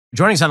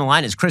Joining us on the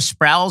line is Chris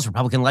Sprowls,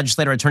 Republican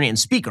legislator, attorney, and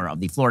Speaker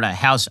of the Florida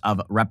House of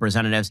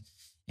Representatives,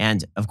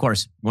 and, of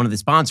course, one of the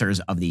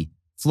sponsors of the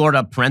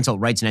Florida Parental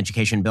Rights and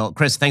Education Bill.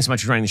 Chris, thanks so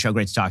much for joining the show.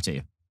 Great to talk to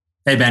you.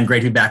 Hey, Ben. Great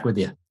to be back with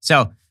you.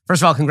 So,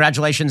 first of all,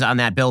 congratulations on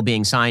that bill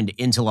being signed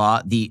into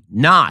law. The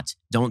not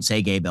Don't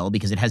Say Gay bill,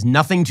 because it has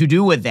nothing to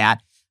do with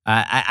that.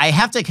 I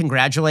have to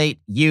congratulate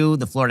you,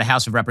 the Florida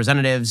House of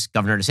Representatives,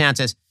 Governor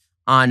DeSantis,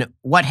 on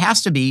what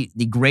has to be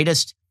the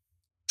greatest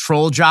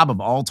troll job of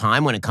all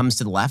time when it comes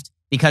to the left,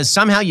 because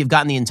somehow you've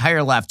gotten the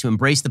entire left to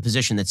embrace the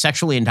position that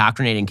sexually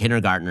indoctrinating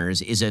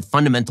kindergartners is a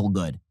fundamental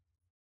good.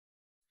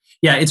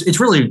 Yeah, it's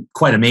really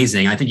quite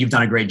amazing. I think you've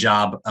done a great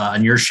job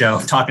on your show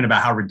talking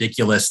about how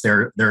ridiculous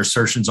their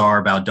assertions are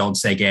about Don't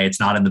Say Gay. It's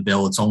not in the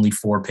bill. It's only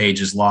 4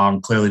 pages long.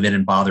 Clearly, they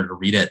didn't bother to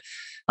read it.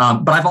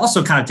 But I've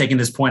also kind of taken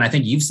this point. I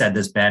think you've said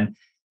this, Ben.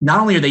 Not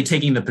only are they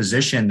taking the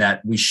position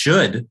that we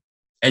should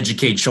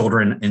educate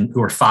children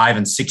who are 5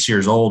 and 6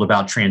 years old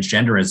about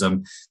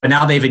transgenderism, but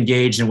now they've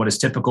engaged in what is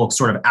typical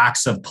sort of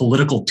acts of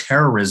political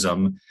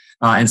terrorism,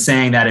 and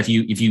saying that if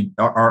you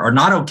are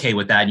not okay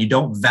with that and you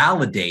don't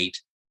validate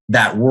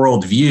that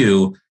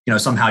worldview,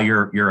 somehow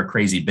you're a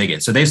crazy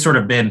bigot. So they've sort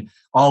of been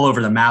all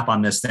over the map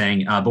on this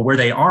thing. But where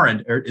they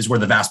aren't is where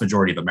the vast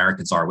majority of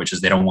Americans are, which is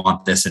they don't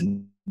want this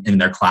in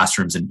their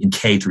classrooms in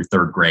K through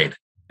 3rd grade.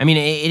 I mean,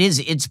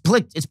 it's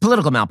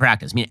political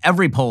malpractice. I mean,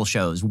 every poll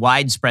shows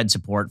widespread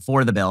support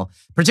for the bill,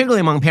 particularly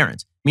among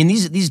parents. I mean,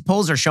 these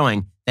polls are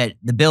showing that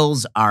the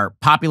bills are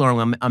popular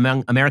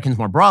among Americans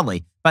more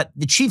broadly, but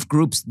the chief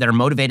groups that are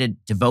motivated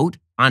to vote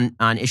on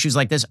issues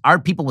like this are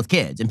people with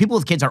kids. And people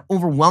with kids are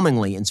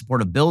overwhelmingly in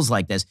support of bills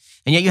like this.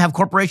 And yet you have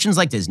corporations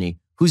like Disney,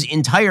 whose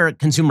entire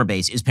consumer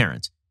base is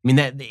parents. I mean,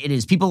 that it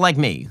is people like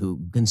me who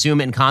consume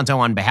Encanto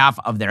on behalf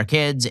of their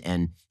kids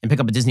and pick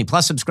up a Disney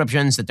Plus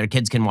subscription so that their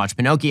kids can watch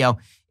Pinocchio.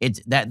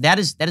 That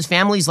is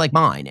families like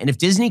mine. And if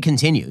Disney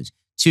continues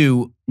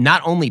to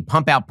not only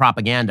pump out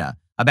propaganda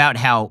about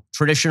how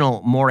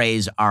traditional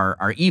mores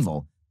are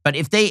evil, but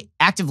if they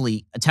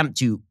actively attempt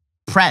to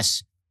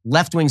press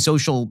left-wing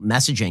social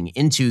messaging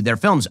into their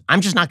films,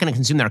 I'm just not going to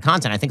consume their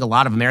content. I think a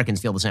lot of Americans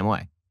feel the same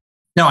way.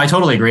 No, I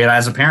totally agree.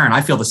 As a parent,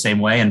 I feel the same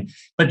way.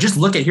 But just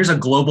look here's a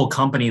global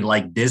company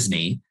like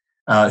Disney,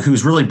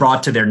 who's really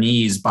brought to their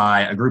knees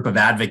by a group of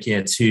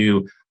advocates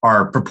who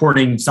are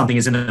purporting something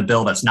is in the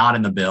bill that's not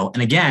in the bill.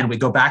 And again, we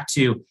go back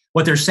to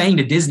what they're saying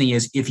to Disney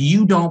is, if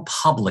you don't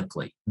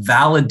publicly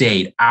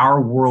validate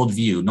our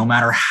worldview, no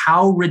matter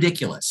how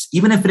ridiculous,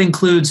 even if it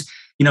includes,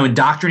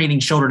 indoctrinating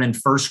children in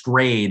 1st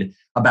grade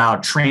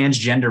about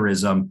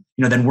transgenderism,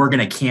 then we're going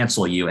to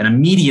cancel you. And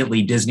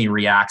immediately Disney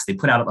reacts. They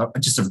put out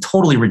just a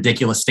totally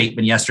ridiculous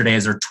statement yesterday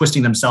as they're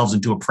twisting themselves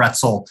into a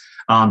pretzel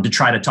to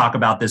try to talk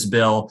about this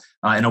bill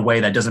in a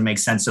way that doesn't make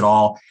sense at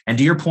all. And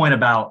to your point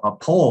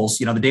about polls,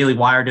 the Daily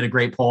Wire did a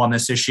great poll on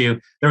this issue.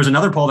 There was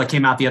another poll that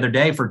came out the other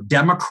day for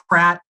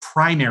Democrat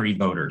primary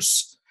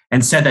voters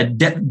and said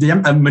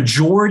that a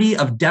majority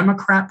of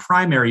Democrat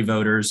primary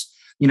voters,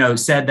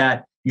 said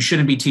that you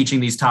shouldn't be teaching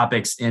these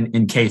topics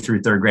in K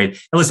through 3rd grade.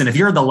 And listen, if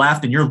you're the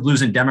left and you're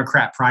losing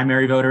Democrat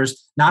primary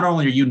voters, not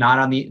only are you not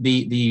on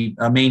the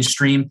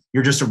mainstream,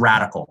 you're just a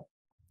radical.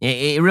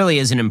 It really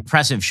is an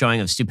impressive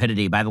showing of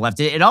stupidity by the left.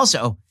 It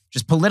also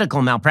just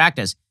political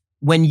malpractice.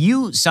 When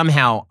you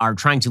somehow are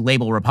trying to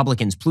label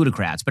Republicans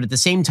plutocrats, but at the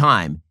same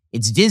time,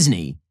 it's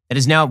Disney that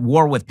is now at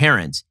war with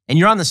parents, and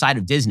you're on the side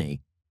of Disney,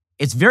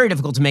 it's very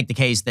difficult to make the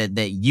case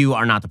that you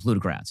are not the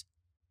plutocrats.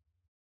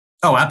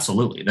 Oh,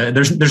 absolutely.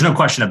 There's no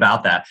question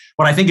about that.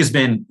 What I think has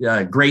been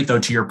great, though,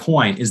 to your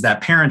point, is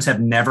that parents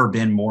have never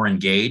been more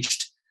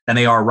engaged than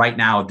they are right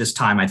now at this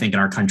time, I think, in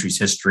our country's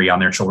history on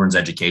their children's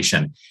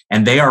education.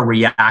 And they are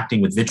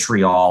reacting with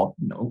vitriol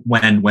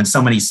when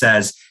somebody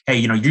says, hey,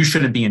 you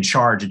shouldn't be in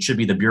charge. It should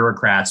be the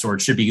bureaucrats, or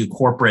it should be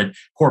corporate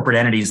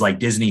entities like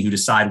Disney who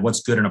decide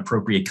what's good and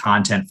appropriate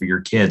content for your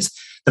kids.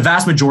 The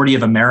vast majority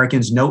of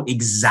Americans know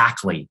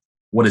exactly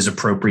what is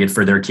appropriate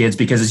for their kids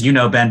because, as you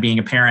know, Ben, being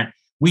a parent,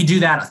 we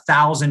do that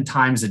 1,000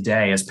 times a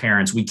day as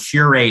parents. We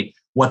curate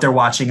what they're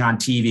watching on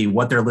TV,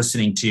 what they're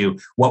listening to,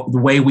 the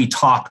way we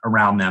talk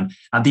around them.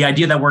 The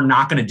idea that we're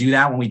not going to do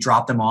that when we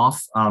drop them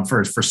off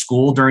for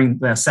school during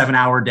the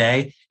 7-hour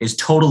day is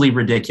totally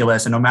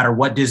ridiculous. And no matter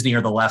what Disney or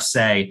the left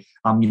say,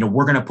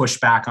 we're going to push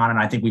back on it. And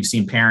I think we've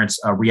seen parents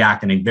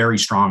react in a very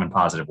strong and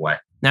positive way.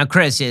 Now,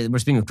 Chris, we're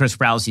speaking with Chris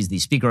Sprowls. He's the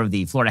Speaker of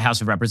the Florida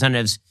House of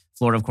Representatives.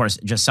 Florida, of course,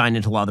 just signed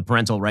into law the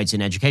Parental Rights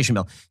and Education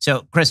Bill.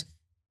 So, Chris,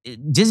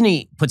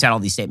 Disney puts out all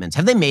these statements.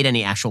 Have they made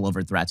any actual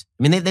overt threats?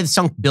 I mean, they've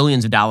sunk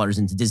billions of dollars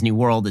into Disney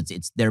World.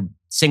 It's their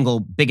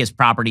single biggest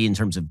property in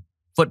terms of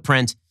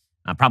footprint,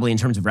 probably in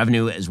terms of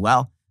revenue as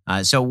well.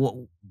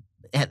 So,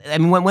 I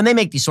mean, when they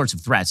make these sorts of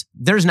threats,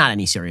 there's not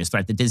any serious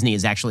threat that Disney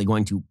is actually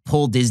going to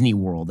pull Disney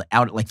World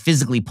out, like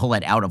physically pull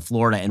it out of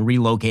Florida and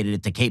relocate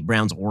it to Cape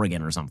Browns,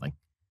 Oregon or something.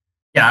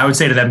 Yeah, I would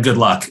say to them, good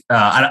luck.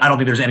 I don't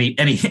think there's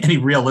any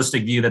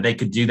realistic view that they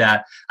could do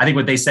that. I think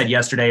what they said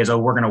yesterday is,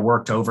 we're going to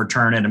work to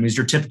overturn it. I mean, it's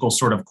your typical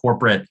sort of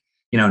corporate,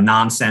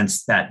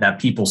 nonsense that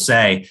people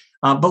say.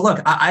 But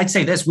look, I'd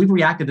say this: we've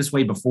reacted this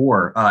way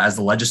before as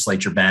the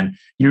legislature, Ben.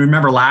 You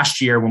remember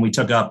last year when we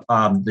took up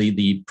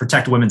the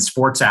Protect Women's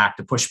Sports Act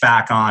to push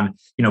back on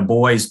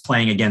boys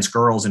playing against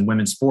girls in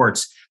women's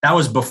sports. That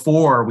was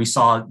before we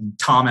saw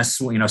Thomas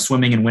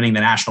swimming and winning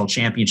the national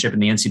championship in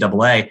the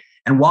NCAA.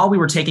 And while we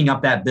were taking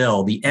up that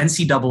bill, the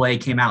NCAA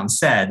came out and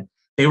said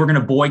they were going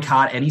to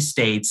boycott any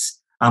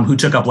states who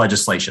took up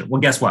legislation. Well,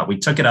 guess what? We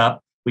took it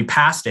up. We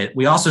passed it.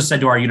 We also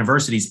said to our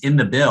universities in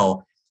the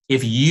bill,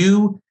 if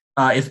the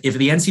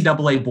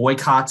NCAA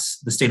boycotts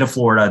the state of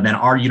Florida, then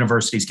our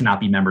universities cannot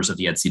be members of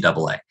the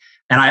NCAA.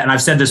 And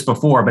I've said this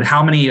before, but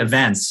how many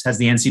events has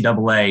the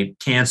NCAA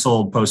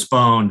canceled,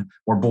 postponed,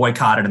 or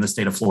boycotted in the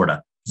state of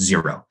Florida?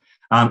 Zero.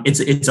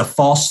 It's a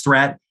false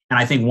threat. And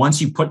I think once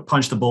you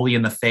punch the bully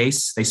in the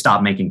face, they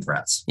stop making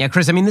threats. Yeah,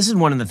 Chris, I mean, this is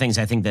one of the things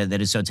I think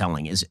that is so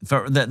telling is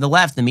for the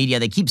left, the media,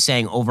 they keep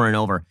saying over and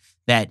over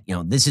that,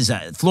 this is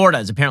Florida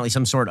is apparently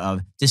some sort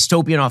of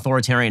dystopian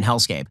authoritarian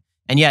hellscape.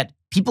 And yet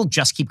people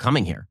just keep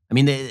coming here. I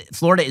mean,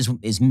 Florida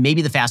is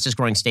maybe the fastest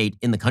growing state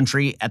in the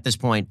country at this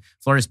point.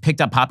 Florida's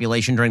picked up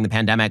population during the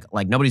pandemic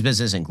like nobody's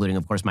business, including,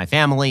 of course, my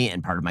family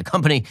and part of my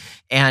company.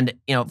 And,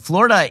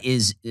 Florida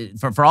is,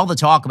 for all the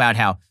talk about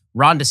how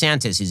Ron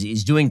DeSantis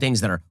is doing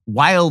things that are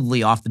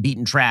wildly off the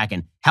beaten track,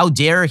 and how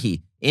dare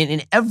he,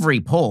 in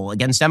every poll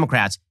against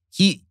Democrats,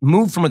 he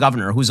moved from a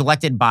governor who's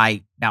elected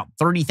by about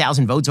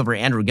 30,000 votes over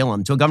Andrew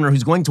Gillum to a governor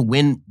who's going to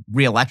win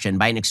re-election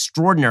by an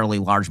extraordinarily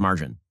large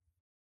margin.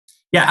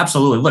 Yeah,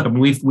 absolutely. Look, I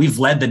mean, we've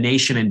led the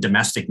nation in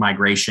domestic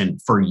migration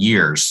for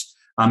years.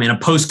 In a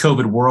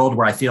post-COVID world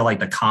where I feel like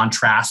the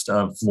contrast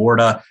of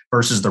Florida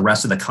versus the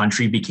rest of the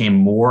country became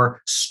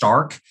more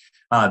stark,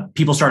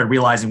 people started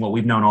realizing what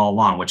we've known all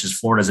along, which is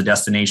Florida is a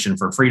destination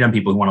for freedom,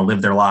 people who want to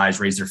live their lives,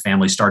 raise their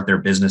families, start their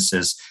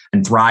businesses,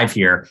 and thrive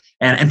here.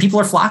 And people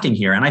are flocking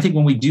here. And I think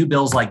when we do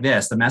bills like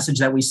this, the message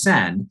that we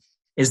send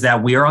is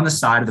that we are on the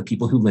side of the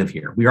people who live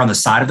here. We are on the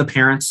side of the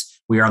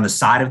parents. We are on the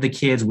side of the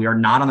kids. We are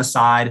not on the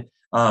side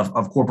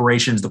of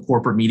corporations, the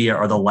corporate media,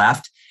 or the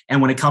left.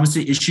 And when it comes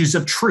to issues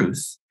of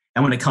truth,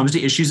 and when it comes to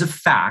issues of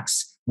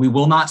facts, we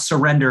will not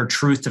surrender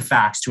truth to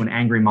facts to an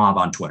angry mob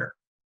on Twitter.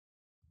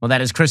 Well, that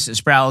is Chris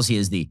Sprowls. He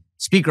is the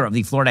Speaker of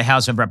the Florida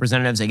House of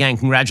Representatives. Again,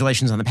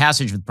 congratulations on the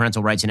passage of the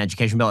Parental Rights and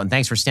Education Bill, and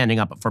thanks for standing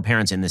up for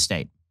parents in this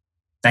state.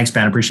 Thanks,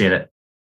 Ben. Appreciate it.